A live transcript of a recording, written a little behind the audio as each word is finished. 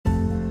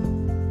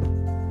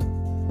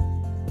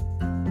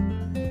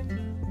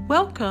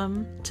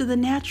Welcome to the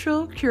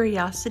Natural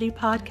Curiosity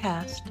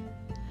Podcast.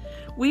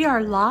 We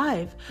are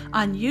live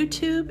on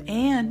YouTube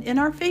and in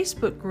our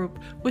Facebook group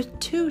with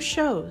 2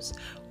 shows,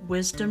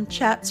 Wisdom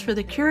Chats for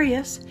the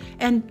Curious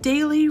and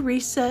Daily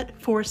Reset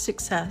for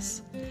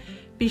Success.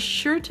 Be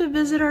sure to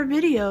visit our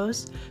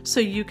videos so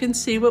you can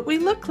see what we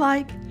look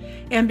like,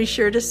 and be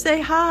sure to say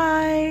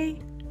hi.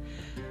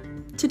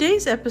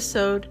 Today's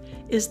episode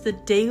is the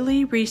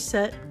Daily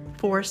Reset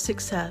for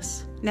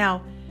Success.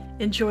 Now,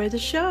 enjoy the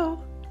show.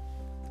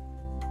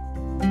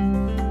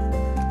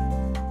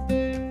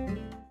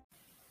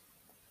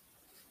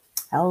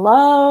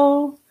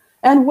 Hello,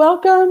 and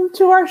welcome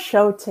to our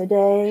show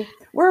today.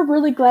 We're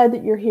really glad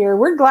that you're here.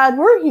 We're glad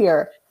we're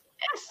here.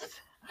 Yes.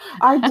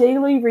 Our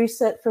Daily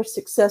Reset for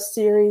Success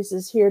series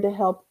is here to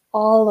help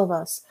all of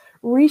us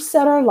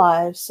reset our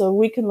lives so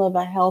we can live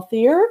a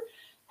healthier,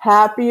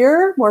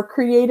 happier, more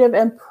creative,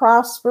 and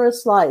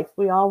prosperous life.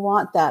 We all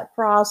want that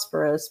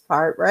prosperous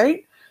part,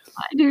 right?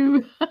 I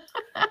do.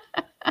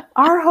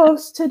 Our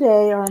hosts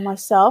today are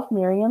myself,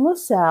 Marian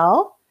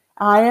LaSalle.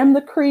 I am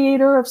the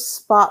creator of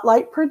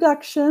Spotlight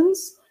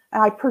Productions.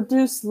 I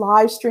produce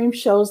live stream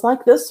shows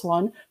like this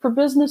one for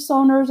business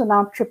owners and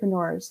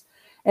entrepreneurs.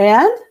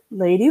 And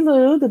Lady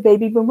Lou, the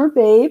baby boomer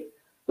babe,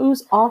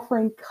 who's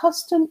offering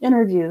custom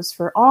interviews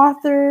for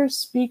authors,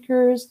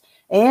 speakers,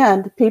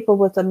 and people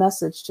with a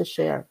message to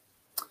share.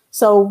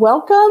 So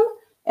welcome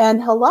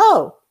and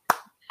hello.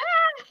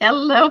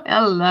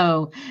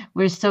 Hello.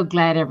 We're so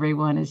glad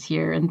everyone is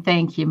here. And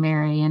thank you,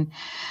 Mary. And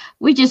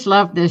we just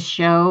love this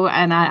show.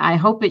 And I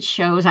hope it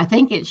shows. I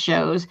think it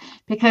shows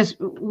because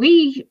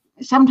we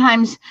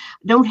sometimes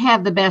don't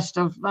have the best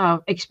of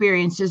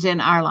experiences in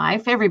our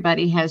life.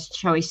 Everybody has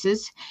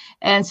choices.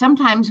 And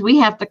sometimes we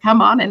have to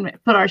come on and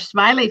put our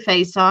smiley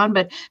face on.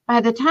 But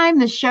by the time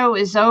the show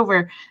is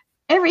over,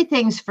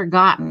 everything's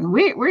forgotten.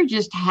 We're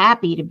just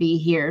happy to be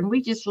here. And we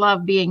just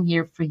love being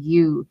here for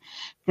you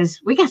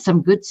because we got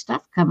some good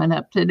stuff coming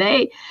up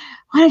today.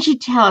 Why don't you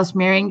tell us,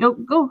 Marian?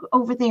 Go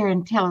over there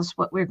and tell us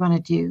what we're going to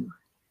do.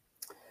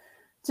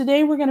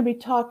 Today, we're going to be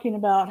talking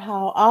about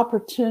how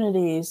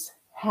opportunities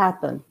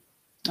happen.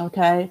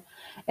 Okay.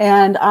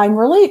 And I'm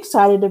really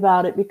excited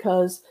about it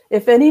because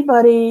if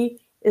anybody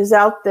is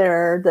out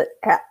there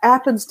that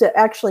happens to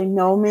actually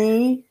know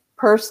me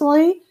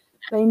personally,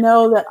 they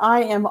know that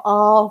I am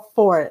all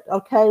for it.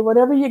 Okay.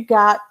 Whatever you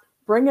got,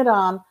 bring it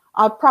on.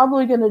 I'm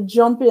probably going to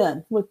jump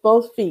in with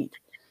both feet.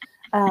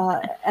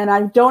 And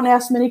I don't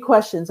ask many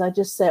questions. I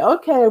just say,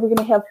 okay, are we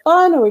going to have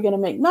fun? Are we going to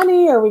make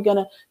money? Are we going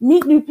to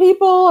meet new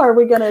people? Are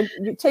we going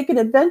to take an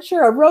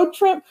adventure, a road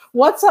trip?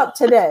 What's up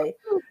today?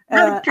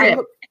 Road trip.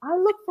 I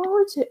look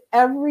forward to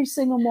every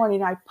single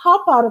morning. I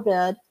pop out of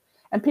bed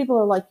and people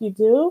are like, you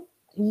do?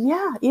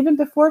 Yeah, even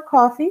before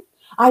coffee.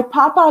 I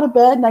pop out of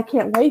bed and I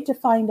can't wait to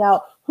find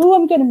out who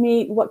I'm going to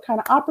meet, what kind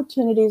of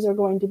opportunities are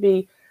going to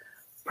be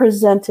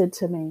presented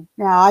to me.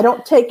 Now, I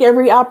don't take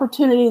every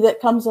opportunity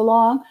that comes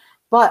along,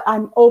 but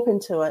I'm open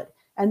to it.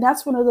 And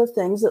that's one of the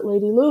things that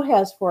Lady Lou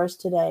has for us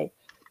today.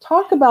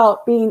 Talk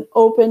about being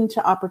open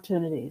to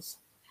opportunities.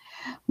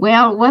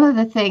 Well, one of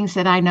the things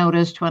that I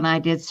noticed when I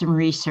did some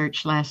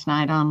research last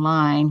night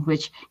online,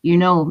 which, you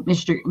know,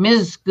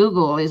 Ms.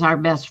 Google is our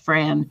best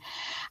friend.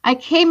 I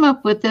came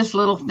up with this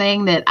little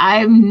thing that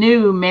I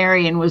knew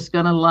Marian was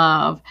going to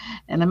love.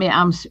 And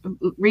I'm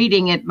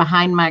reading it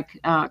behind my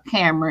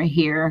camera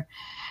here.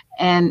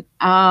 And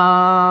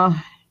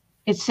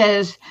it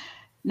says,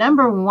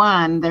 number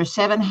 1, there's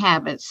 7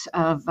 habits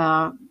of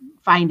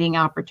finding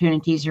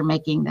opportunities or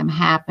making them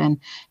happen.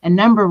 And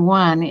number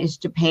 1 is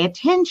to pay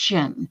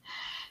attention.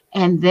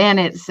 And then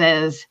it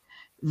says,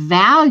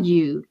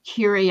 value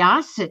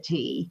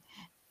curiosity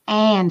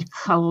and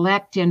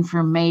collect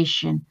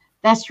information.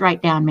 That's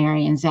right down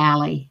Marian's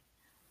alley.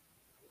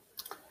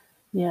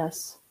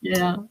 Yes.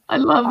 Yeah, I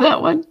love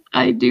that one.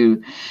 I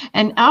do.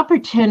 And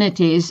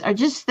opportunities are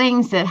just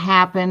things that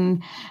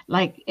happen.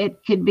 Like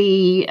it could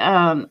be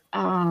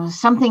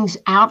something's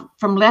out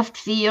from left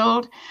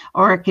field,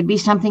 or it could be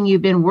something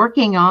you've been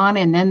working on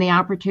and then the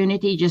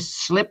opportunity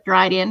just slipped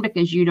right in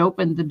because you'd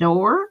opened the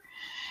door.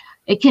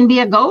 It can be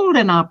a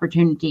golden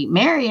opportunity.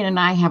 Marian and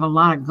I have a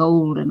lot of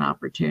golden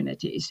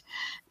opportunities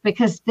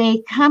because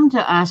they come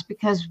to us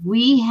because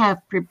we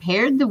have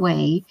prepared the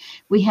way.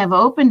 We have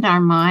opened our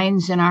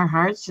minds and our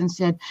hearts and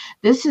said,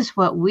 this is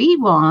what we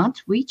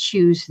want. We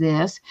choose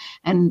this.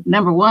 And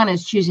number 1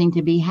 is choosing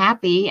to be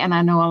happy. And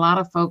I know a lot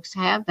of folks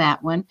have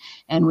that one.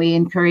 And we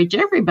encourage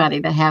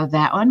everybody to have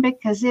that one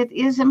because it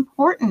is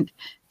important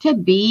to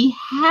be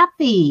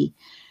happy.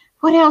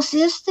 What else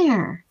is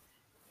there?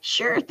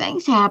 Sure,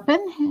 things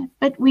happen,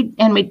 but we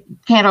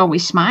can't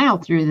always smile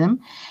through them,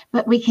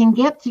 but we can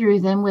get through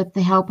them with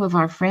the help of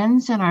our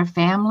friends and our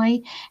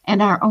family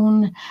and our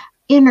own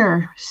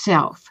inner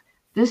self.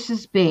 This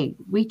is big.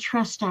 We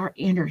trust our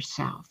inner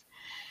self.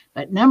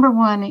 But number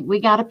 1, we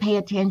got to pay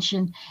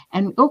attention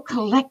and go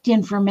collect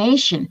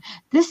information.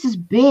 This is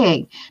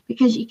big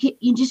because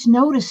you just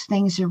notice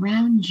things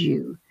around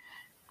you.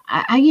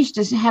 I used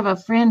to have a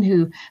friend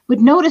who would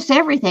notice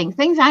everything,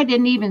 things I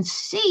didn't even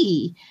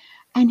see.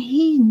 And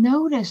he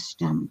noticed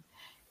them.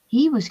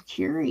 He was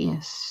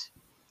curious.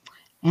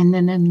 And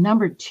then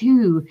number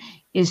 2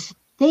 is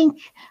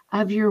think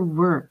of your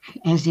work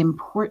as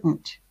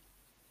important.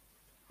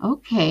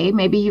 Okay,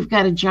 maybe you've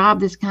got a job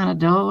that's kind of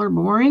dull or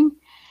boring,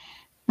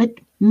 but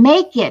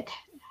make it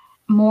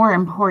more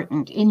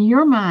important in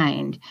your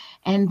mind,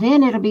 and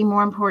then it'll be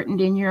more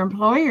important in your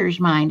employer's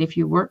mind if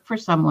you work for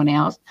someone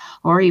else,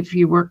 or if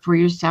you work for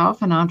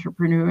yourself, an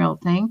entrepreneurial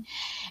thing.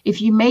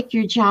 If you make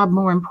your job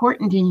more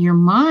important in your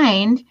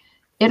mind,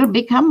 it'll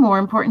become more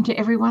important to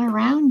everyone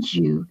around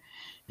you,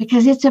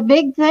 because it's a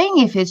big thing.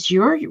 If it's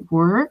your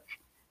work,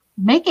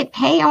 make it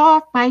pay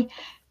off by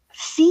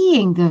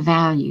seeing the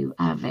value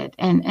of it,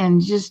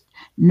 and just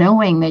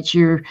knowing that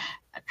you're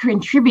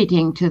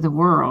contributing to the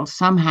world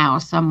somehow,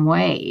 some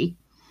way.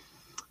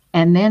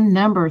 And then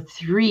number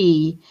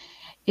 3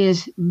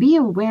 is be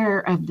aware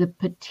of the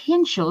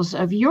potentials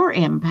of your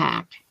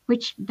impact,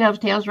 which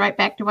dovetails right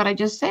back to what I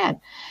just said.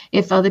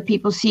 If other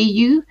people see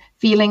you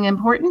feeling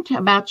important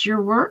about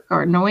your work,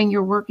 or knowing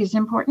your work is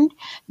important,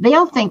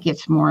 they'll think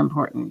it's more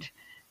important.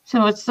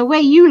 So it's the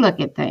way you look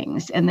at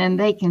things, and then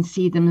they can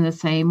see them the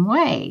same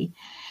way.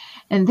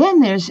 And then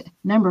there's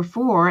number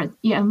 4.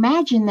 You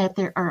imagine that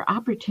there are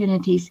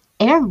opportunities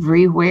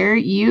everywhere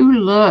you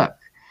look.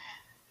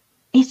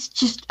 It's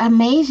just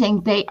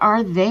amazing. They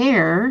are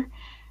there.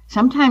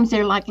 Sometimes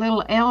they're like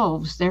little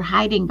elves. They're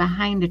hiding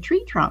behind a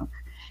tree trunk.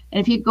 And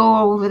if you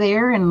go over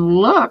there and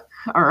look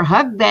or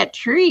hug that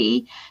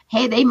tree,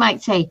 hey, they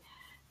might say,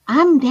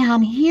 I'm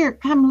down here.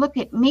 Come look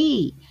at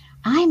me.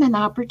 I'm an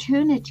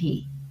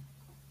opportunity.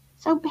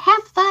 So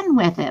have fun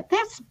with it.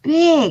 That's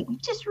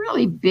big, just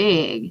really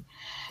big.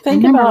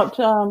 Think about,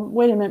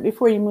 wait a minute,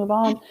 before you move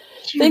on,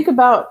 think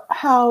about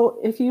how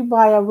if you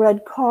buy a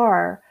red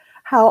car,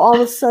 how all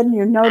of a sudden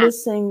you're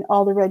noticing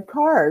all the red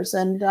cars,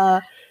 and,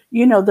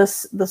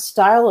 the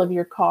style of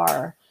your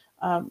car.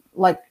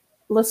 Like,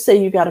 let's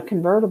say you got a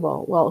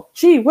convertible. Well,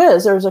 gee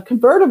whiz, there's a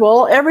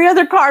convertible. Every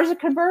other car is a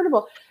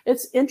convertible.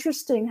 It's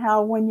interesting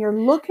how when you're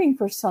looking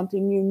for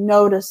something, you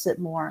notice it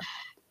more.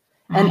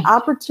 Right. And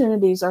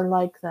opportunities are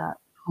like that.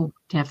 Oh,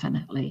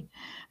 definitely.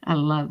 I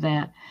love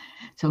that.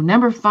 So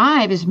number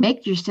 5 is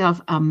make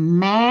yourself a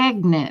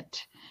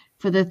magnet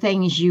for the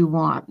things you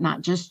want,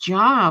 not just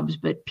jobs,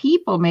 but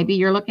people. Maybe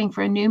you're looking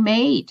for a new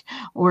mate,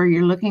 or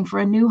you're looking for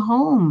a new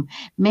home.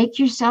 Make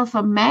yourself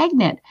a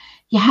magnet.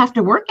 You have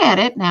to work at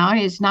it. Now,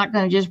 it's not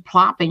going to just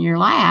plop in your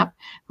lap,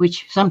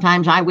 which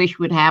sometimes I wish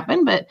would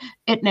happen, but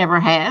it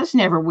never has,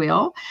 never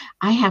will.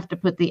 I have to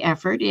put the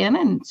effort in,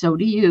 and so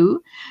do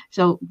you.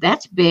 So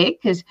that's big,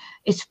 because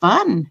it's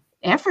fun.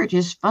 Effort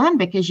is fun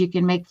because you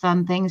can make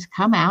fun things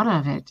come out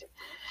of it.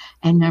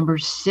 And number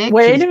 6.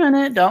 Wait a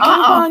minute. Don't move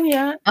on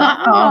yet. Don't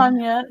move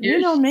on yet. You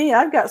know me.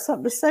 I've got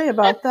something to say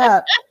about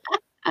that.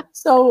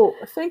 So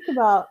think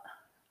about,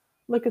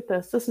 look at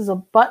this. This is a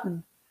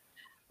button.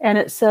 And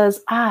it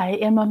says, I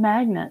am a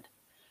magnet.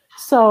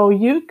 So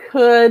you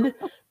could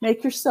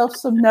make yourself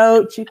some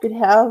notes. You could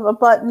have a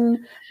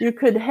button. You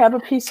could have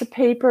a piece of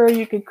paper.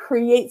 You could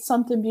create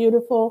something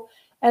beautiful.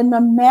 And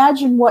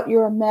imagine what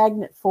you're a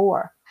magnet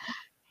for.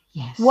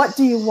 Yes. What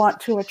do you want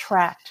to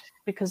attract?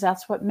 Because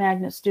that's what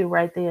magnets do,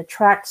 right? They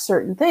attract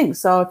certain things.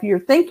 So if you're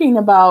thinking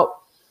about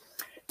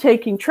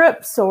taking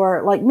trips,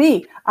 or like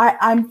me,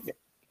 I'm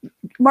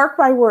mark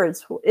my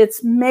words,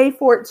 it's May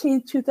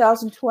 14th,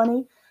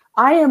 2020.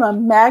 I am a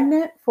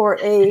magnet for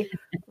a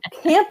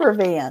camper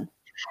van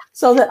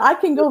so that I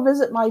can go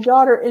visit my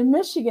daughter in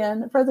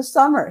Michigan for the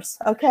summers.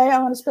 Okay. I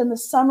want to spend the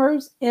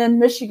summers in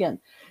Michigan.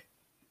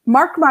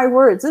 Mark my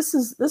words. This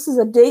is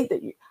a date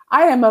that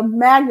I am a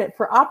magnet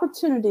for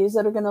opportunities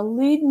that are going to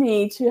lead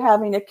me to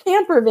having a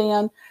camper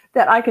van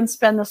that I can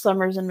spend the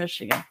summers in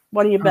Michigan.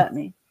 What do you bet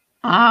me?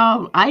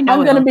 Oh, I know.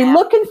 I'm going to be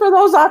looking for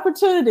those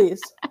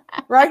opportunities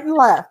right and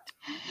left.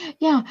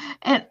 Yeah.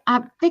 And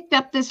I picked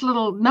up this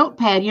little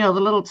notepad, the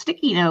little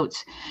sticky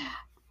notes.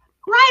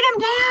 Write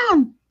them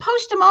down.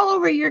 Post them all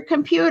over your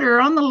computer,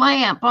 on the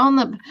lamp,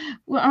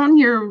 on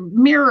your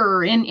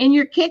mirror, in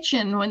your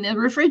kitchen, when the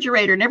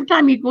refrigerator. And every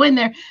time you go in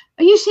there,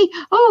 you see,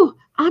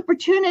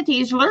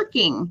 opportunities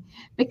lurking,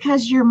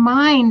 because your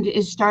mind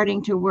is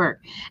starting to work.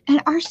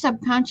 And our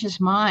subconscious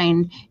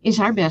mind is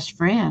our best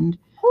friend.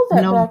 Hold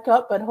that back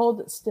up, but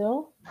hold it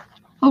still.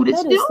 Hold it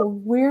still? That is the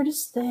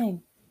weirdest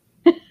thing.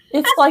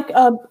 It's like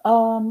I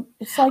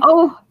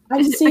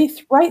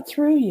see right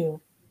through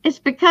you. It's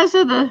because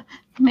of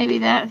maybe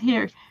that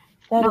here.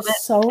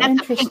 That's so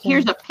interesting.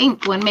 Here's a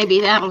pink one.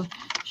 Maybe that'll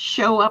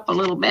show up a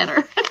little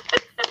better.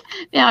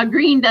 Now,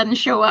 green doesn't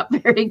show up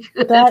very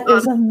good. That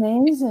is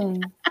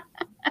amazing.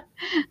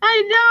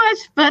 I know.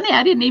 It's funny.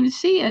 I didn't even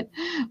see it.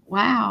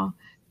 Wow.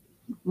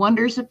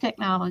 Wonders of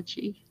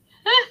technology.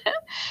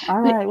 All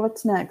right.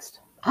 What's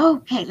next?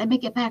 Okay, let me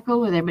get back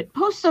over there. But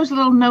post those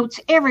little notes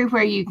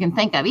everywhere you can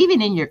think of,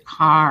 even in your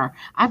car.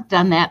 I've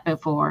done that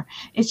before.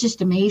 It's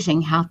just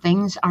amazing how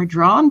things are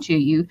drawn to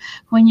you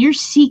when you're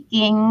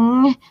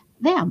seeking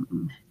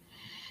them.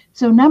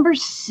 So number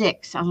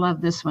 6, I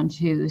love this one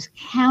too, is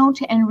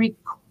count and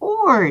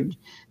record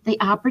the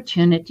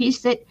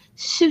opportunities that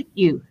suit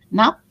you,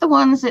 not the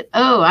ones that,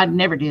 oh, I'd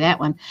never do that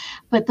one,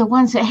 but the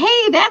ones that,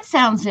 hey, that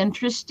sounds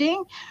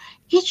interesting.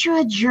 Get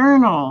you a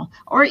journal,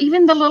 or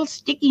even the little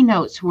sticky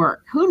notes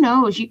work. Who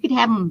knows? You could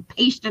have them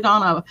pasted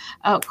on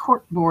a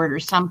cork board or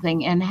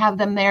something and have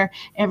them there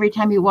every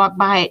time you walk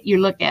by it, you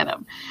look at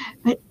them.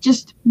 But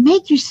just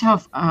make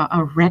yourself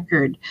a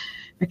record,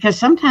 because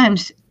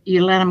sometimes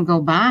you let them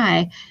go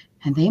by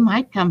and they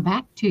might come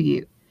back to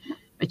you.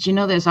 But you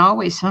know, there's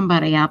always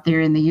somebody out there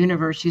in the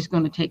universe who's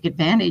going to take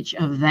advantage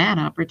of that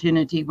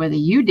opportunity, whether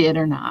you did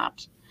or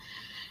not.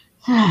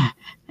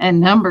 And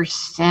number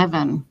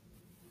 7.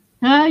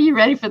 Are you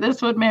ready for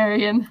this one,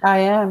 Marion? I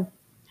am.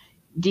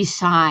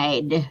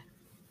 Decide.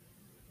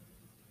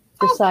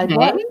 Decide okay.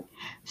 What?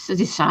 So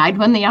decide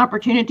when the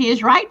opportunity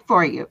is right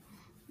for you.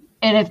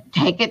 And if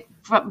take it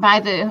by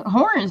the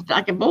horns,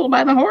 like a bull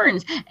by the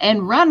horns,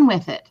 and run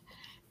with it.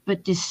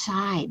 But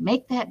decide,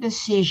 make that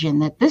decision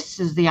that this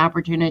is the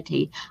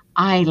opportunity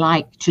I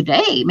like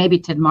today. Maybe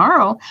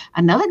tomorrow,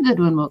 another good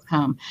one will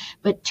come.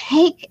 But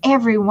take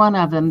every one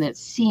of them that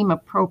seem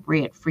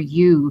appropriate for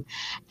you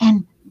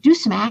and do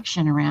some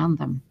action around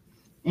them.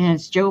 And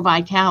as Joe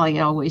Vitale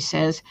always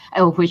says,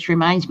 which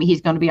reminds me,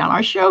 he's going to be on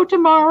our show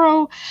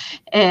tomorrow.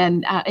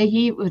 And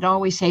he would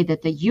always say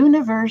that the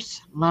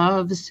universe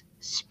loves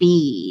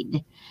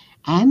speed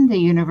and the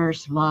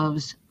universe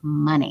loves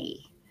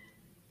money.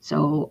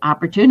 So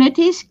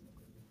opportunities,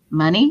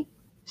 money,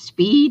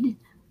 speed,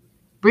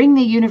 bring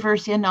the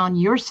universe in on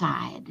your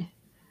side.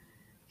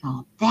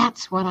 So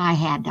that's what I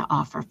had to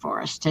offer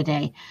for us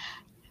today.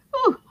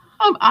 Ooh,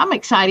 I'm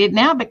excited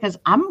now because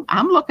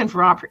I'm looking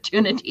for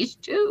opportunities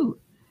too.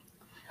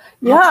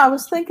 Yeah, I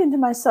was thinking to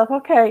myself,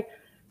 okay,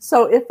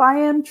 so if I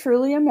am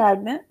truly a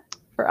magnet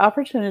for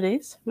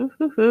opportunities,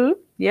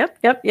 yep,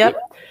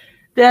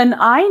 then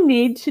I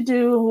need to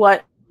do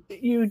what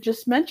you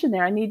just mentioned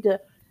there. I need to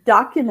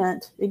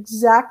document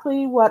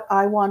exactly what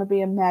I want to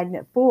be a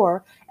magnet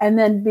for, and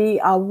then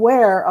be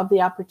aware of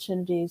the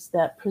opportunities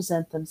that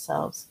present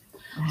themselves.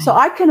 Right. So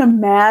I can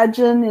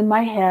imagine in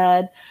my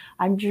head,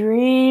 I'm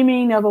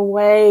dreaming of a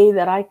way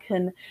that I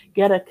can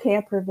get a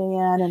camper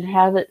van and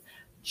have it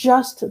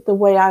just the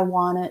way I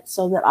want it,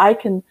 so that I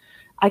can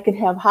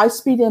have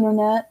high-speed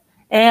internet,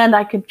 and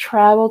I can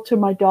travel to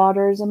my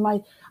daughters. And I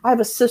have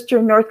a sister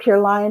in North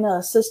Carolina,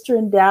 a sister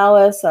in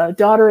Dallas, a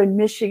daughter in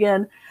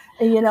Michigan,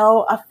 and,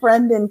 a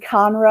friend in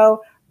Conroe.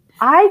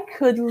 I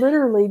could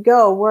literally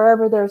go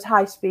wherever there's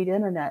high-speed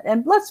internet.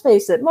 And let's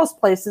face it, most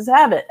places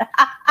have it.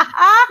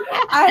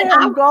 I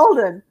am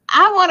golden.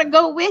 I want to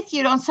go with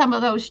you on some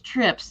of those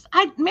trips.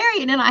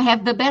 Marion and I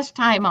have the best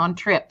time on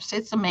trips.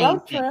 It's amazing.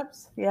 Road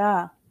trips,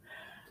 yeah.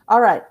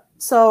 All right.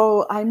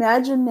 So I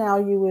imagine now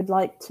you would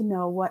like to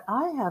know what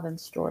I have in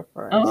store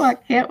for us. Oh, I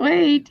can't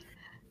wait.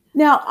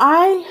 Now,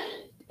 I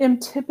am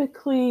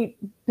typically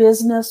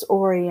business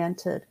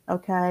oriented,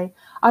 okay?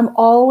 I'm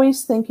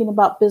always thinking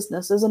about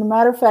business. As a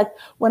matter of fact,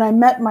 when I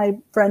met my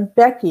friend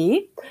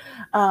Becky,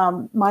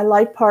 my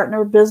life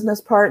partner,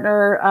 business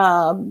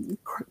partner,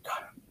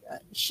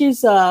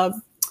 she's what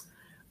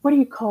do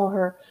you call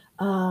her?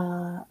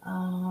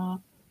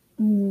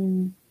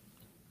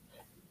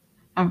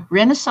 A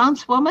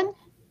Renaissance woman?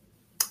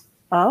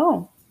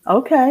 Oh,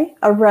 okay.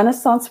 A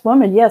Renaissance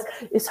woman. Yes.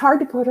 It's hard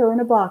to put her in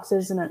a box,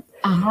 isn't it?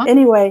 Uh-huh.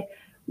 Anyway,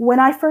 when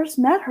I first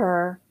met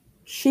her,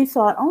 she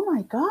thought, oh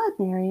my God,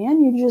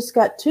 Marianne, you just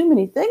got too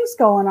many things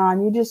going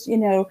on. You just,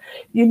 you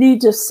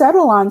need to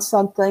settle on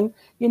something.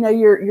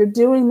 You're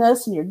doing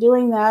this and you're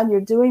doing that and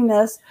you're doing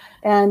this.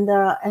 And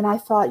I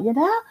thought,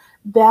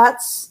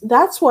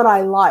 that's what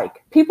I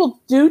like. People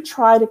do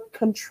try to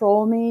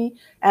control me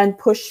and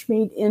push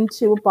me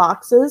into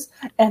boxes,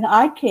 and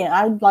I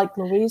can't. Like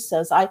Louise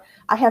says, I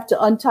have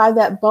to untie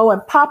that bow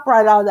and pop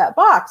right out of that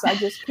box. I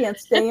just can't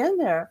stay in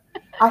there.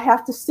 I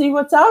have to see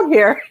what's out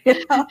here.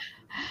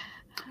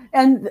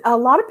 And a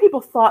lot of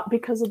people thought,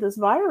 because of this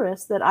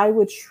virus, that I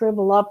would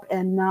shrivel up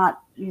and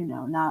not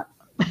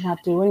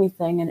do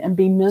anything and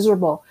be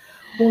miserable.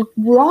 Well,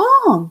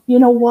 wrong. You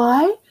know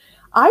why?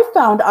 I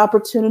found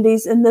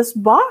opportunities in this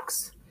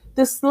box,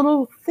 this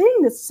little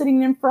thing that's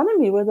sitting in front of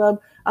me with a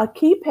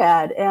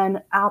keypad,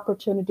 and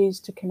opportunities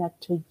to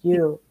connect to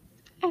you.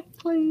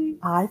 Exactly.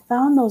 I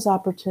found those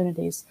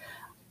opportunities.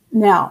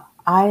 Now,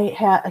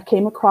 I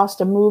came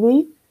across a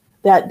movie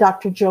that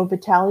Dr. Joe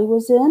Vitale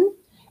was in,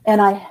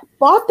 and I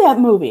bought that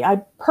movie. I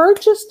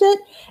purchased it,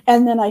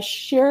 and then I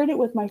shared it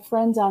with my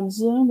friends on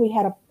Zoom. We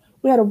had a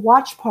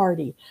watch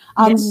party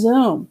on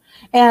Zoom,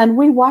 and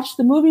we watched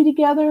the movie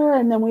together,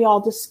 and then we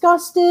all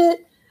discussed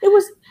it. It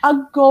was a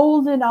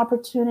golden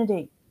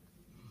opportunity.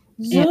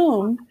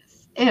 Zoom.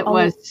 It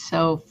was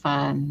so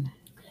fun.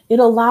 It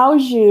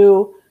allows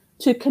you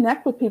to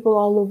connect with people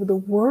all over the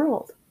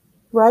world,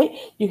 right?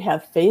 You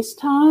have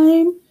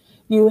FaceTime,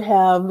 you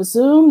have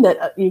Zoom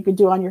that you could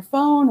do on your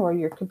phone or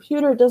your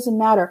computer. It doesn't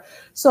matter.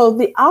 So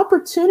the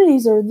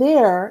opportunities are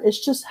there. It's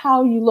just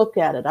how you look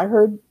at it. I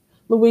heard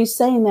Louise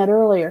saying that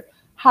earlier.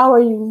 How are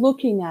you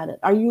looking at it?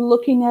 Are you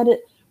looking at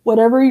it,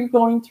 whatever you're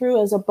going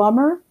through, as a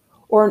bummer?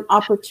 or an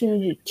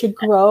opportunity to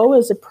grow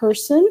as a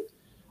person,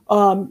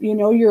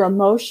 your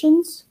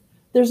emotions.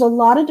 There's a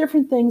lot of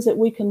different things that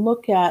we can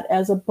look at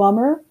as a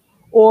bummer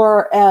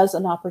or as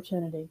an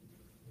opportunity.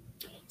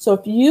 So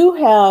if you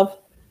have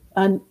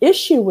an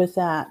issue with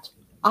that,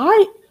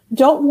 I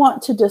don't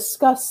want to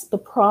discuss the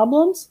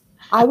problems.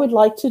 I would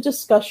like to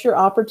discuss your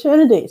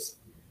opportunities.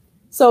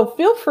 So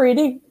feel free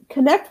to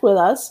connect with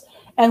us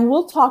and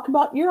we'll talk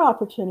about your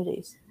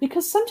opportunities,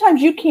 because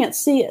sometimes you can't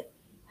see it.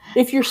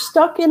 If you're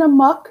stuck in a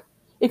muck,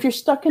 if you're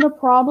stuck in a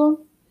problem,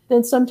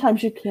 then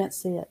sometimes you can't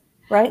see it.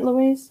 Right,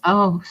 Louise?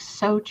 Oh,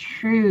 so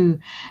true.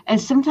 And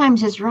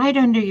sometimes it's right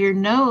under your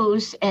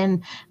nose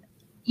and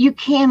you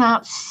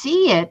cannot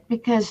see it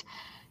because,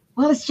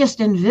 well, it's just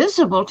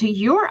invisible to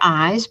your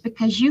eyes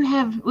because you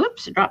have,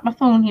 whoops, I dropped my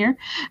phone here,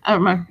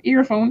 my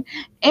earphone.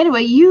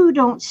 Anyway, you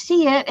don't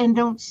see it and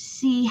don't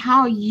see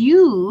how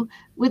you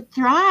would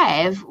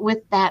thrive with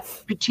that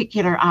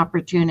particular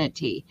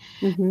opportunity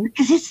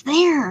because it's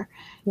there.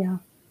 Yeah.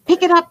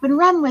 Pick it up and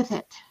run with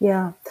it.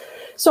 Yeah.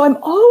 So I'm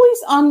always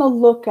on the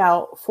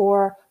lookout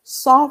for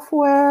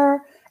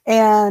software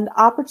and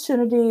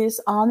opportunities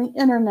on the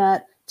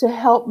internet to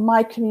help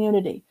my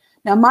community.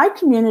 Now, my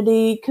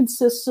community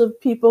consists of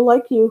people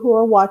like you who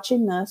are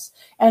watching this,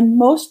 and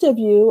most of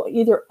you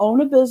either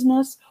own a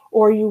business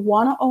or you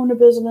want to own a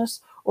business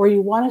or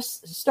you want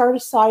to start a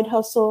side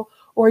hustle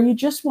or you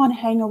just want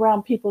to hang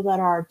around people that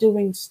are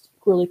doing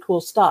really cool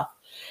stuff.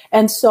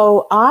 And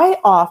so I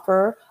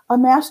offer a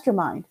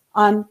mastermind.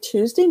 On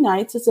Tuesday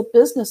nights, it's a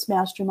business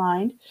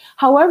mastermind.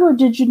 However,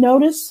 did you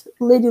notice,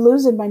 Lady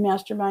Lou's in my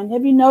mastermind,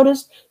 have you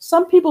noticed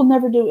some people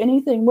never do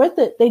anything with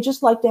it? They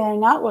just like to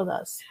hang out with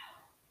us.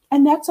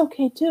 And that's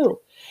okay too.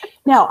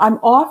 Now, I'm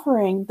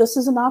offering, this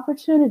is an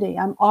opportunity,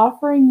 I'm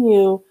offering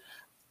you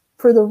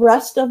for the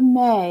rest of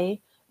May,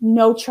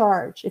 no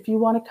charge. If you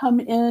want to come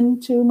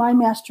into my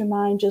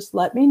mastermind, just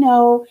let me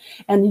know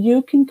and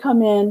you can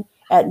come in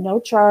at no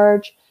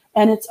charge.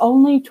 And it's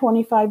only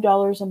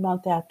 $25 a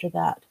month after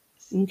that.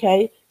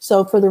 Okay,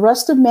 so for the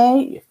rest of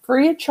May,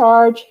 free of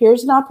charge.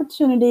 Here's an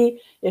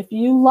opportunity. If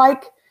you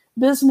like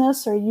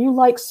business or you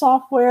like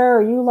software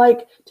or you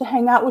like to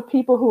hang out with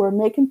people who are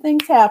making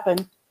things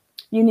happen,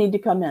 you need to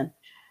come in.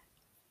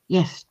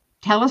 Yes.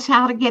 Tell us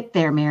how to get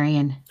there,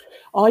 Marion.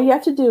 All you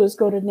have to do is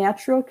go to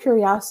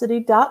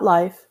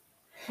naturalcuriosity.life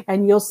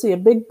and you'll see a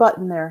big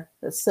button there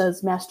that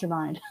says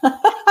mastermind.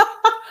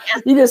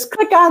 You just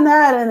click on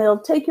that and it'll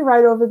take you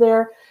right over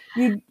there.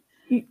 You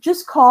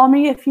just call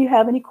me if you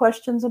have any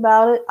questions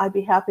about it. I'd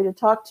be happy to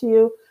talk to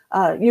you.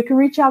 You can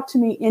reach out to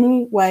me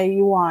any way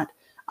you want.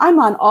 I'm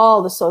on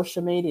all the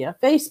social media,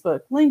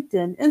 Facebook,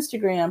 LinkedIn,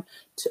 Instagram,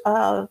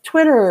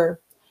 Twitter,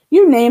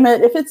 you name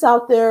it. If it's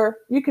out there,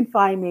 you can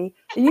find me.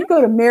 And you can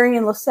go to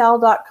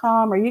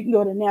MarionLaSalle.com or you can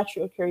go to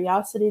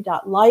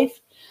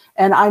naturalcuriosity.life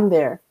and I'm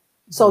there.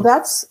 So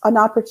that's an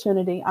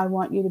opportunity I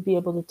want you to be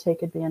able to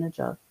take advantage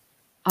of.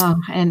 Oh,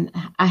 and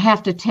I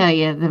have to tell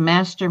you, the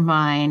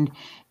mastermind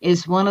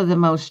is one of the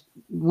most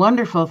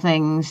wonderful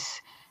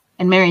things.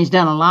 And Marion's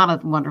done a lot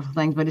of wonderful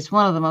things, but it's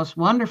one of the most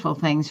wonderful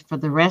things for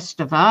the rest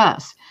of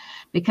us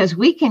because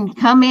we can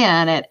come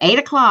in at 8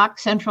 o'clock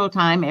Central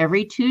Time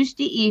every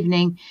Tuesday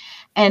evening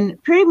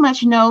and pretty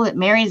much know that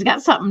Marion's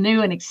got something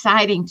new and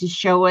exciting to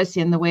show us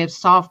in the way of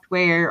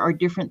software or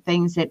different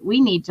things that we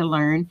need to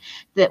learn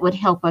that would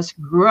help us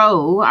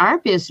grow our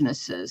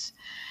businesses.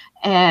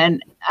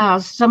 And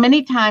so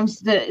many times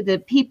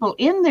the people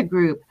in the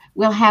group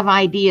will have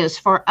ideas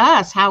for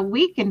us, how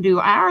we can do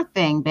our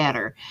thing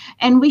better.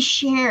 And we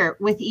share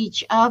with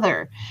each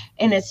other.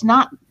 And it's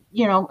not,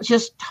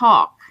 just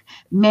talk.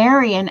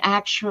 Marion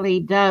actually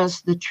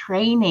does the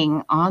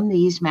training on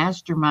these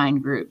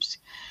mastermind groups.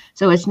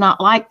 So it's not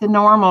like the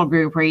normal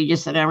group where you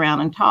just sit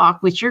around and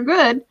talk, which are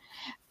good,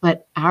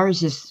 but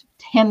ours is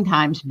 10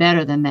 times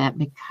better than that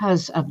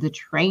because of the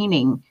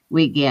training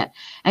we get.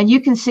 And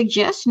you can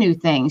suggest new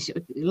things.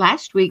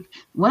 Last week,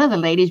 one of the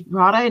ladies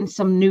brought in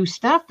some new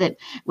stuff that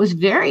was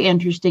very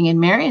interesting, and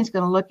Marion's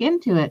going to look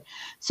into it.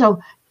 So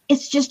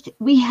it's just,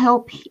 we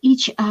help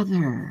each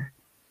other.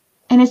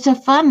 And it's a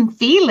fun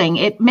feeling.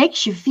 It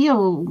makes you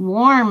feel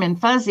warm and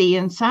fuzzy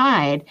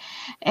inside.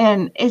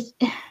 And it's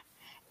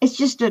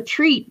just a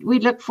treat. We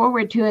look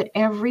forward to it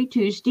every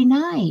Tuesday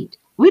night.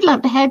 We'd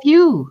love to have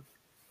you.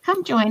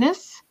 Come join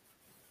us.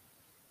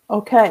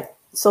 Okay,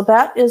 so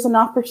that is an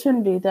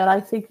opportunity that I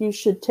think you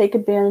should take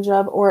advantage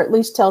of, or at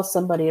least tell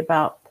somebody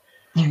about.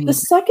 The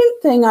second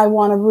thing I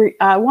want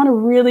to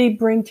really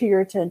bring to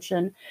your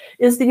attention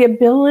is the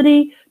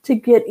ability to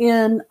get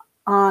in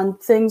on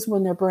things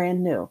when they're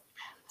brand new.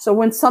 So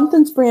when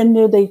something's brand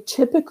new, they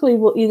typically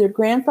will either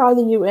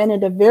grandfather you in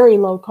at a very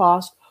low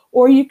cost,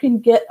 or you can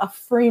get a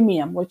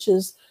freemium, which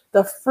is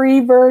the free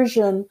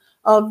version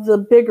of the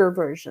bigger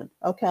version.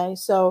 Okay,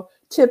 so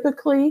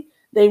typically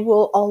they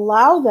will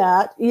allow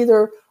that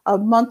either a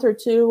month or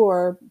two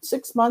or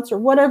 6 months or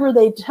whatever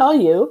they tell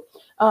you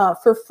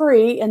for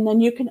free, and then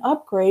you can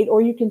upgrade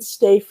or you can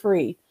stay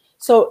free.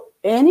 So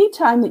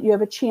anytime that you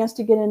have a chance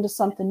to get into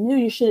something new,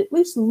 you should at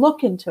least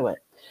look into it.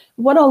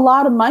 What a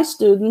lot of my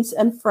students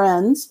and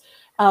friends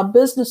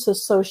business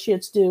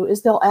associates do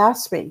is they'll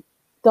ask me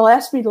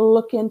to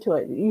look into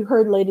it. You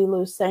heard Lady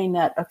Lou saying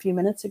that a few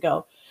minutes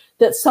ago,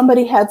 that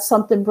somebody had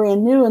something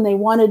brand new and they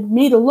wanted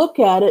me to look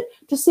at it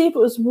to see if it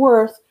was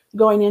worth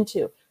going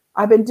into.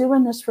 I've been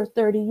doing this for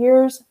 30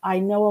 years. I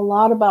know a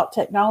lot about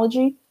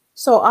technology.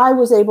 So I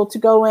was able to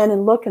go in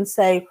and look and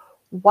say,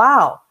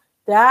 wow,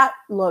 that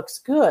looks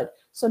good.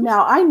 So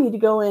now I need to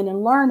go in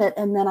and learn it,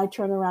 and then I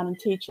turn around and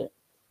teach it.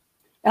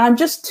 And I'm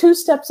just 2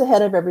 steps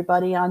ahead of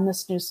everybody on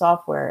this new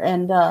software.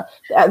 And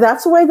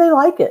that's the way they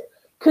like it.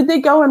 Could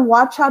they go and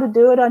watch how to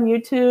do it on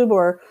YouTube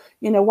or,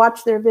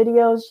 watch their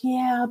videos?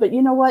 Yeah, but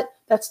you know what?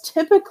 That's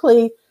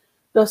typically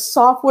the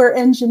software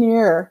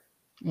engineer.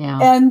 Yeah.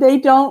 And they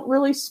don't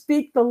really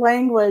speak the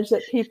language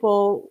that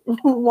people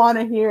want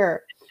to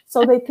hear.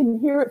 So they can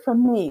hear it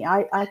from me.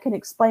 I can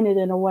explain it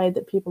in a way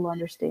that people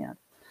understand.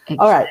 Exactly.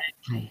 All right.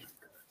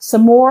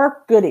 Some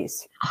more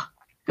goodies.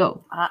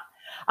 Go.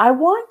 I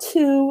want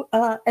to,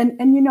 and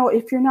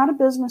if you're not a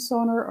business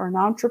owner or an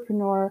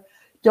entrepreneur,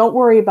 don't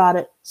worry about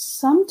it.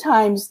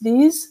 Sometimes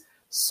these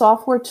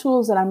software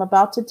tools that I'm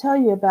about to tell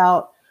you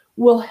about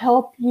will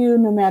help you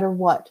no matter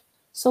what.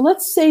 So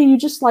let's say you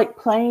just like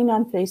playing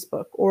on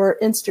Facebook or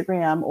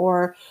Instagram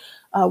or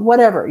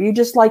whatever. You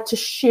just like to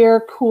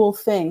share cool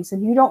things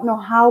and you don't know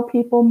how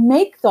people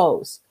make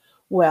those.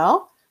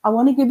 Well, I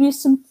want to give you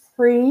some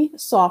free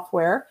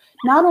software.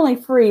 Not only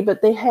free,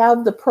 but they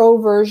have the pro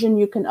version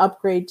you can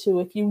upgrade to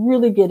if you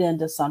really get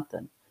into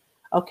something.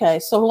 Okay,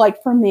 so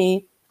like for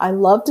me, I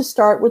love to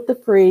start with the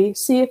free,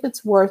 see if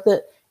it's worth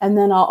it, and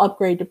then I'll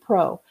upgrade to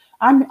pro.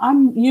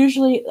 I'm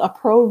usually a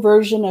pro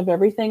version of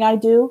everything I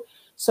do.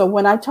 So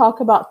when I talk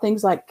about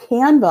things like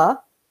Canva,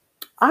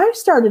 I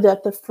started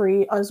at the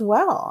free as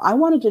well. I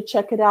wanted to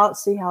check it out,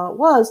 see how it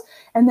was.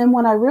 And then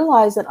when I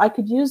realized that I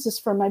could use this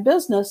for my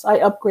business, I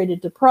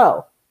upgraded to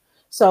pro.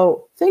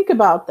 So think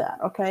about that,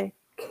 okay?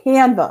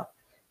 Canva.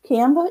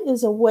 Canva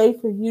is a way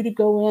for you to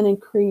go in and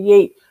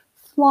create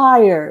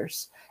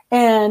flyers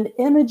and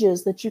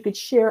images that you could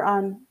share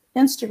on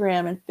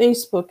Instagram and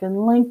Facebook and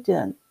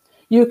LinkedIn.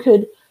 You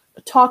could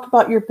talk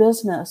about your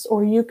business,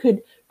 or you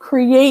could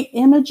create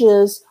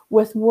images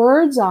with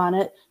words on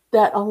it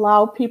that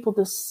allow people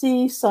to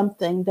see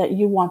something that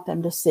you want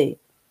them to see.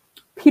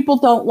 People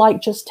don't like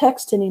just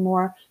text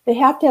anymore. They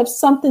have to have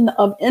something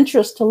of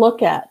interest to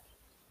look at.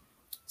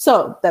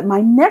 So that my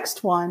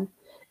next one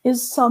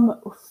is some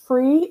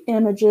free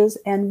images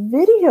and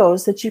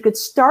videos that you could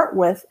start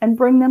with and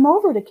bring them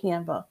over to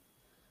Canva.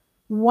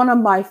 One of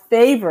my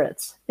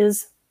favorites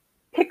is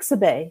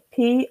Pixabay,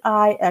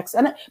 P-I-X.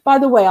 And by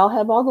the way, I'll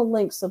have all the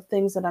links of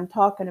things that I'm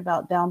talking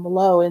about down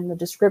below in the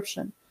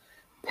description.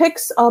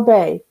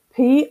 Pixabay,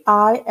 P-I-X-A-B-A-Y,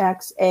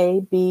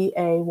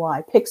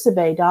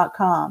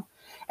 Pixabay.com.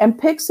 And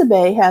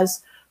Pixabay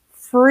has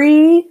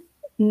free.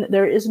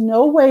 There is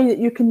no way that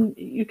you can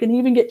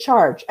even get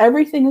charged.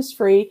 Everything is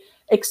free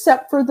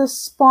except for the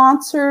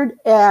sponsored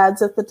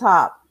ads at the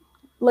top.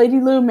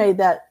 Lady Lou made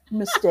that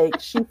mistake.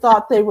 She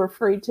thought they were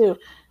free too.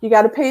 You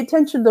got to pay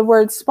attention to the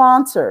word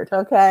sponsored,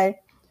 okay?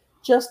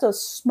 Just a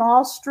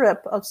small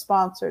strip of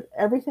sponsored.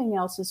 Everything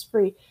else is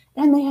free.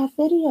 And they have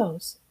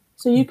videos.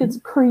 So you can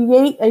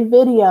create a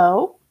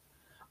video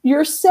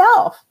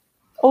yourself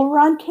over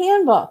on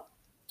Canva.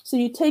 So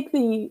you take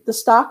the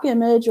stock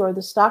image or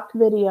the stock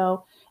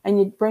video and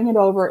you bring it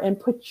over and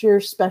put your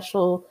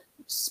special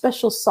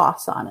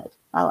sauce on it.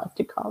 I like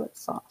to call it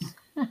sauce.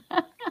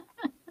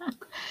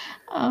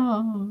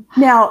 Oh.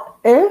 Now,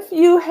 if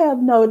you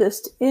have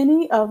noticed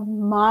any of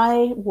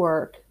my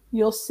work,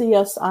 you'll see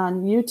us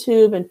on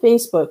YouTube and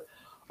Facebook.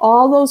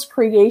 All those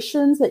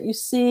creations that you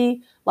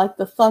see, like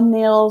the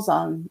thumbnails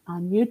on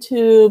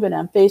YouTube and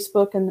on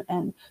Facebook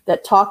and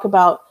that talk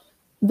about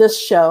this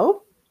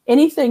show,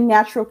 anything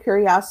Natural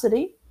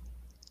Curiosity,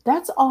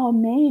 that's all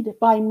made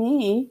by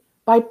me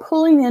by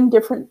pulling in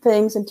different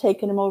things and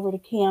taking them over to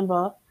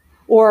Canva.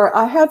 Or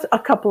I have a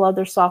couple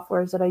other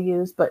softwares that I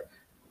use, but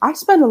I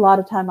spend a lot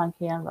of time on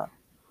Canva.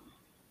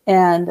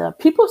 And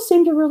people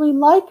seem to really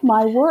like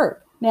my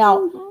work.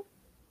 Now,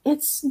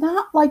 it's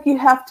not like you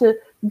have to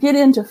get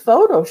into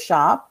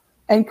Photoshop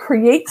and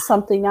create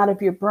something out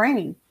of your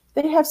brain.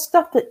 They have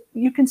stuff that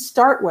you can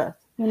start with,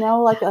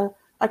 like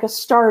a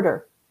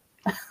starter.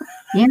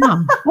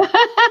 Yeah.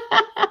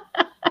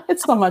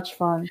 It's so much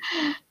fun.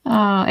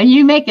 And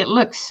you make it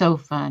look so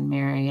fun,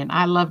 Mary, and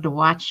I love to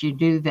watch you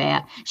do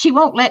that. She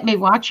won't let me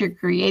watch her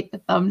create the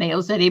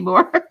thumbnails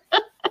anymore.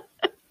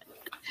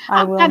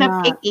 I'm kind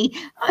of picky.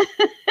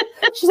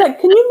 She's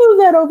like, can you move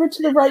that over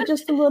to the right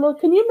just a little?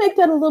 Can you make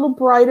that a little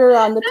brighter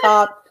on the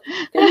top?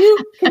 Can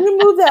you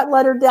move that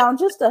letter down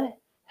just a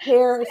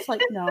hair? It's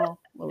like, no.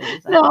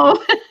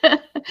 No.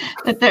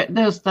 But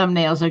those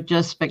thumbnails are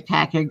just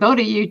spectacular. Go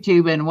to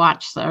YouTube and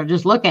watch, or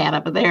just look at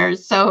them. They're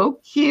so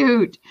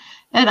cute.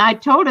 And I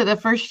told her the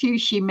first few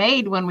she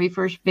made when we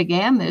first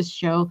began this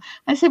show,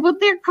 I said, well,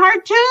 they're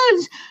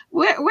cartoons.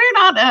 We're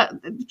not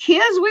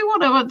kids. We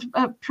want to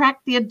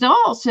attract the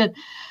adults. And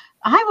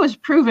I was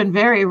proven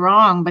very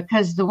wrong,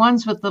 because the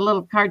ones with the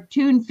little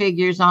cartoon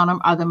figures on them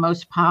are the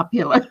most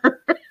popular.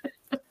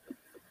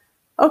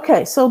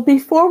 Okay, so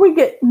before we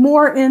get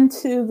more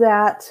into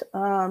that,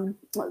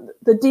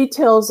 the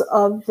details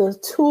of the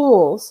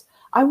tools,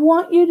 I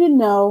want you to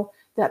know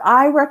that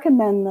I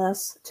recommend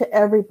this to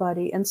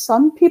everybody. And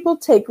some people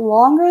take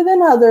longer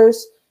than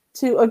others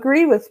to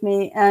agree with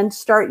me and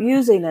start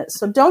using it.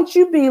 So don't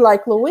you be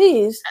like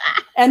Louise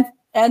and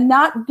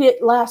not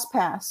get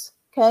LastPass.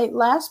 Okay,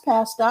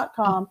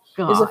 LastPass.com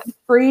is a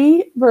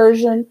free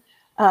version,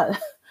 a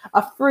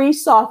free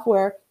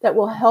software that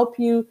will help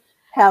you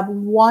have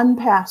one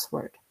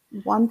password,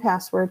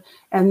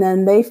 and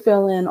then they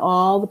fill in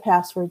all the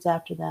passwords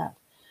after that.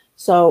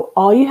 So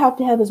all you have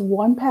to have is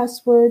one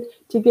password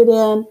to get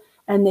in,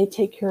 and they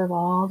take care of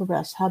all the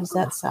rest. How does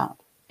that sound?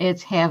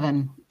 It's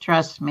heaven.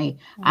 Trust me.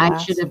 I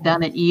should have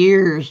done it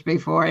years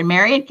before. And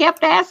Marion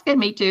kept asking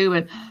me to,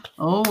 and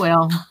oh,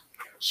 well.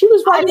 She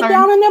was writing it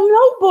down in a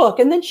notebook,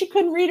 and then she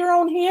couldn't read her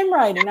own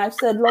handwriting. I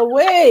said,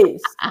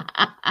 Louise.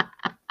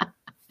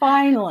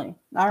 Finally.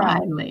 All right.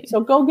 Finally. So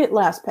go get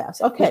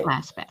LastPass. Okay.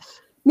 LastPass.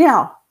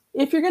 Now,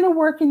 if you're going to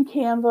work in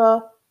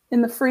Canva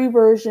in the free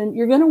version,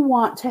 you're going to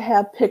want to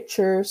have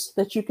pictures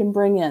that you can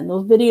bring in,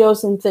 those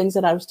videos and things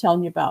that I was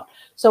telling you about.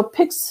 So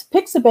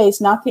Pixabay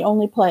is not the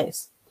only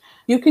place.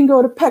 You can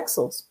go to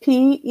Pexels,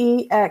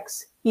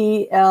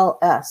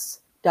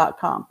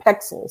 Pexels.com,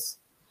 Pexels.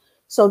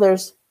 So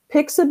there's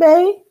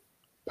Pixabay,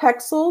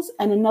 Pexels,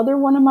 and another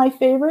one of my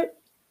favorite,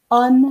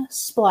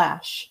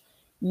 Unsplash,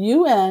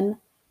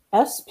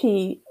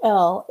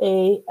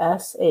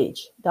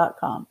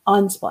 UNSPLASH.com,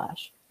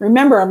 Unsplash.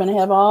 Remember, I'm going to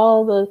have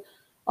all the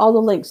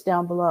links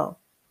down below.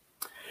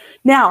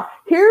 Now,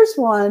 here's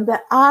one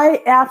that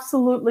I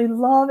absolutely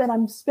love, and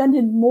I'm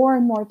spending more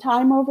and more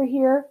time over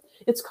here.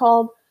 It's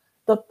called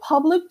the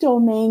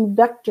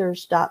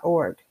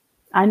publicdomainvectors.org.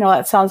 I know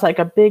that sounds like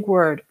a big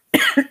word.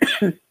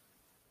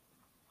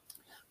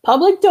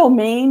 Public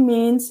domain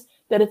means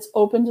that it's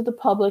open to the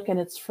public and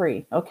it's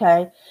free,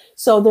 okay?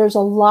 So there's a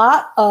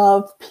lot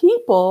of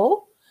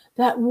people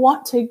that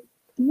want to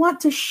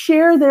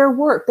share their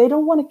work. They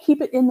don't want to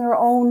keep it in their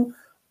own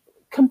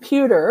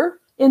computer,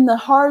 in the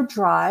hard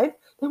drive.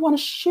 They want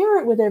to share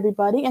it with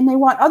everybody, and they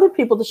want other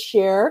people to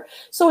share.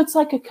 So it's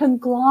like a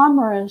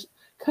conglomeration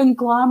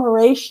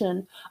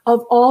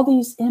of all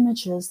these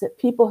images that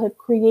people have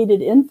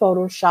created in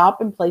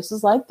Photoshop and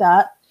places like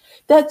that.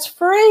 That's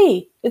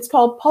free. It's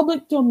called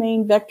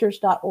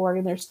publicdomainvectors.org,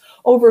 and there's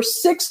over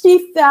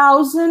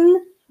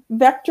 60,000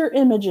 vector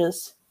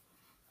images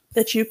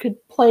that you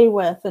could play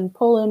with and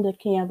pull into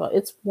Canva.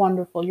 It's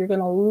wonderful. You're going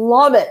to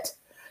love it.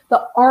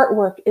 The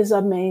artwork is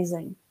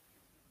amazing.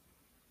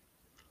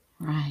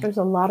 Right. There's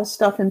a lot of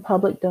stuff in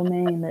public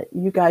domain that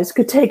you guys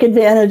could take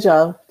advantage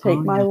of. Take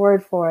my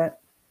word for it.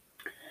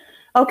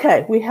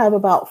 Okay, we have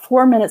about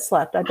 4 minutes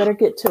left. I better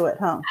get to it,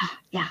 huh?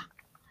 Yeah.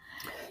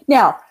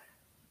 Now,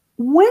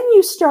 when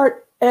you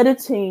start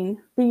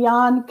editing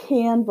beyond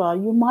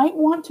Canva, you might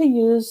want to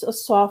use a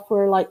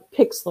software like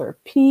Pixlr,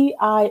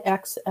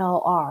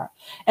 Pixlr.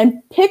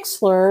 And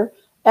Pixlr,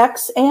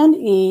 X and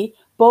E,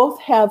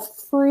 both have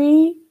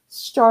free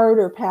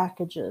starter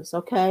packages,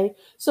 okay?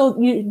 So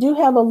you do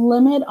have a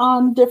limit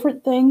on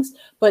different things,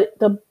 but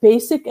the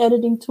basic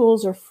editing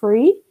tools are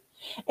free.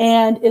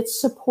 And it's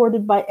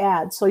supported by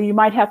ads. So you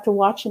might have to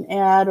watch an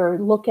ad or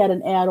look at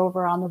an ad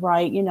over on the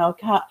right. You know,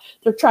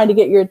 they're trying to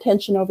get your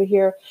attention over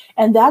here.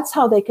 And that's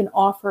how they can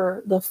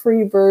offer the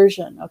free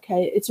version,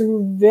 okay? It's a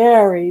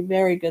very,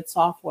 very good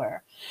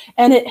software.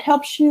 And it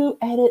helps you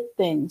edit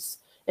things.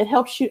 It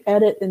helps you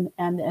edit.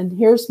 And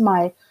here's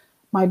my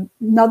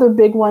another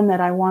big one that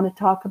I want to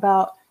talk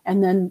about.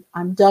 And then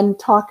I'm done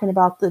talking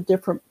about the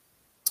different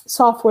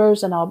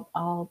softwares, and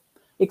I'll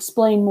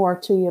explain more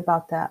to you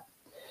about that.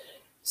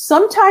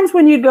 Sometimes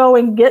when you go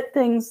and get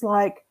things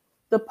like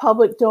the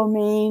public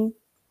domain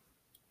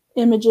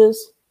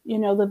images, you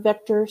know, the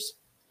vectors,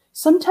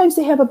 sometimes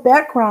they have a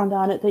background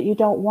on it that you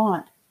don't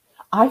want.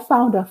 I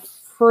found a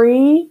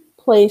free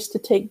place to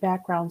take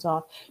backgrounds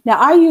off. Now,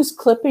 I use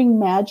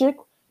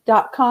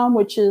clippingmagic.com,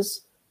 which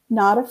is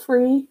not a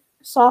free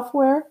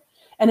software,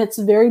 and it's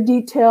very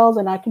detailed,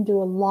 and I can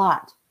do a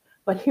lot.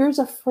 But here's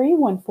a free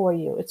one for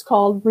you. It's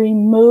called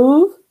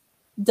remove.bg,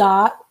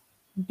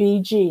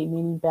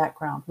 meaning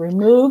background,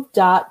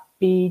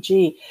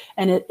 remove.bg,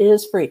 and it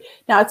is free.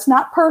 Now, it's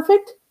not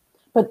perfect,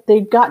 but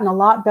they've gotten a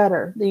lot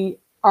better. The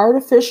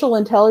artificial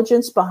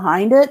intelligence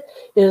behind it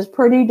is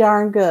pretty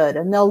darn good,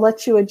 and they'll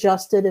let you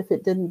adjust it if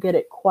it didn't get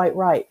it quite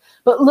right.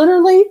 But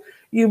literally,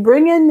 you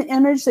bring in the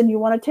image and you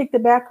want to take the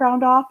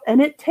background off,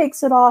 and it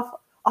takes it off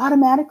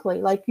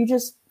automatically. Like, you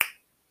just,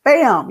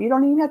 bam, you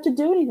don't even have to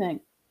do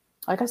anything.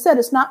 Like I said,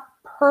 it's not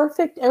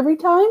perfect every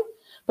time,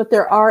 but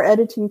there are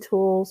editing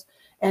tools.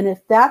 And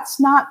if that's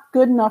not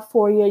good enough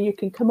for you, you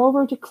can come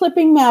over to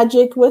Clipping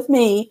Magic with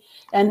me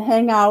and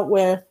hang out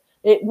with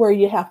it, where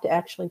you have to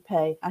actually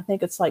pay. I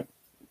think it's like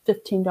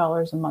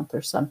 $15 a month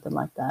or something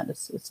like that.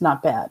 It's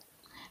not bad.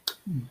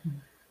 Mm-hmm.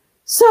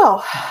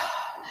 So,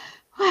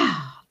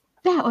 wow,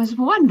 that was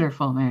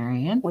wonderful,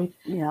 Marion.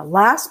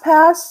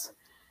 LastPass,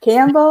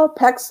 Canva,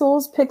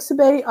 Pexels,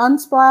 Pixabay,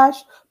 Unsplash,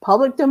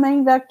 Public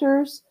Domain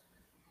Vectors,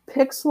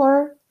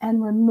 Pixlr,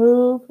 and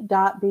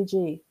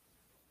remove.bg.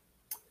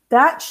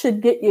 That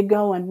should get you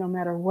going no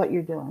matter what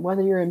you're doing,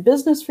 whether you're in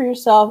business for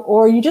yourself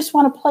or you just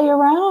want to play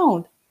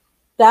around.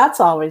 That's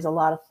always a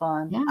lot of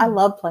fun. Yeah. I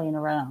love playing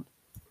around.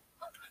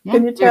 Yeah.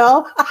 Can you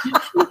tell?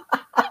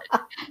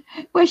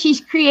 Well,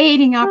 she's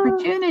creating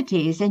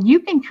opportunities, and you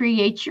can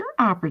create your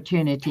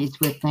opportunities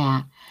with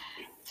that.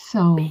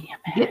 So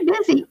get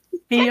busy.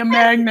 Be a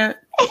magnet.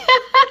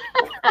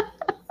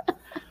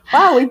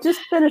 Wow, we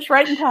just finished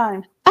right in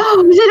time.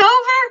 Oh, is it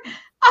over?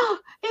 Oh,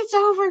 it's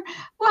over.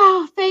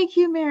 Wow. Thank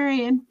you,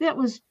 Marion. That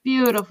was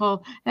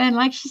beautiful. And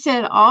like she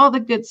said, all the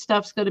good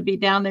stuff's going to be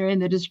down there in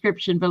the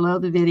description below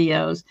the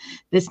videos.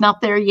 It's not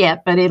there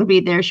yet, but it'll be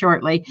there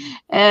shortly.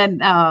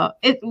 And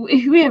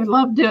we have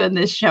loved doing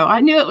this show.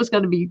 I knew it was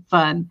going to be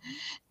fun.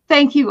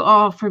 Thank you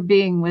all for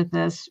being with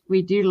us.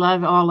 We do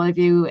love all of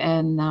you,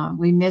 and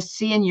we miss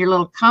seeing your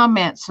little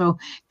comments. So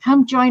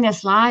come join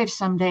us live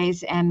some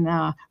days and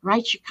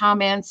write your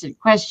comments and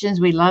questions.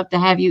 We love to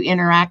have you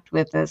interact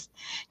with us.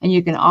 And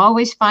you can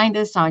always find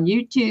us on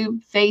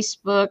YouTube,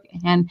 Facebook,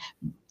 and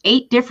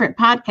 8 different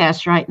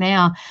podcasts right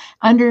now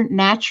under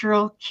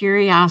Natural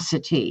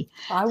Curiosity.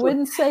 I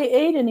wouldn't say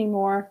 8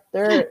 anymore.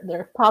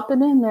 They're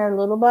popping in there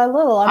little by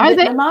little. I'm Are getting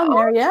they? them on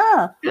there.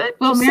 Yeah. Good.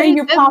 Well, Just say Marion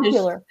you're said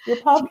popular. You're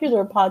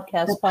popular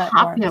podcast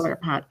platforms. popular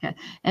podcast.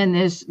 And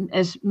there's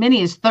as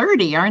many as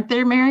 30, aren't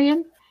there,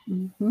 Marion?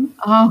 Mm-hmm.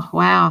 Oh,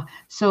 wow.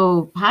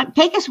 So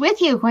take us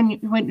with you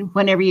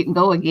whenever you can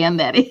go again,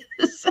 that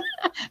is.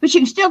 But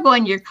you can still go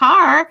in your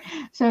car.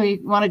 So you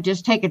want to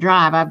just take a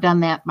drive. I've done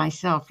that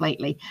myself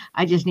lately.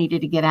 I just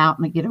needed to get out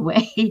and get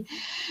away.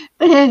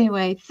 But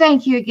anyway,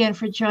 thank you again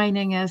for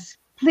joining us.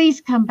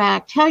 Please come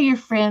back. Tell your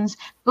friends.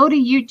 Go to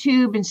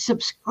YouTube and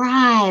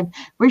subscribe.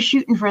 We're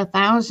shooting for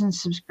 1,000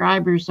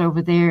 subscribers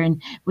over there,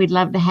 and we'd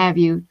love to have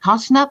you. It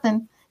costs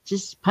nothing.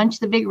 Just punch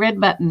the big red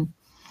button.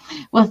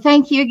 Well,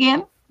 thank you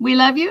again. We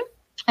love you,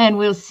 and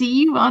we'll see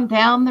you on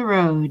down the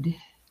road.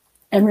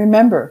 And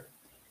remember,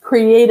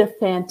 create a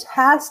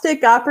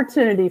fantastic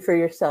opportunity for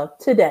yourself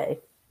today.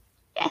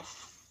 Yes.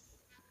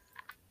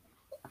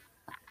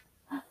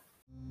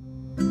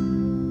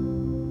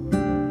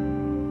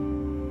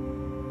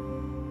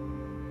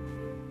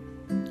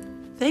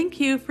 Thank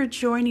you for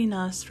joining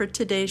us for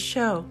today's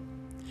show.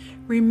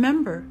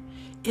 Remember,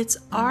 it's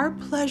our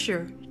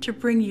pleasure to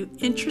bring you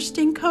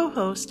interesting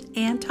co-hosts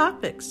and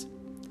topics.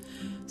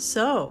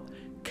 So,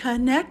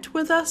 connect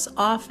with us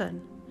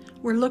often.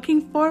 We're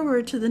looking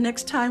forward to the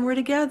next time we're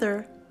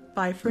together.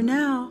 Bye for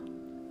now.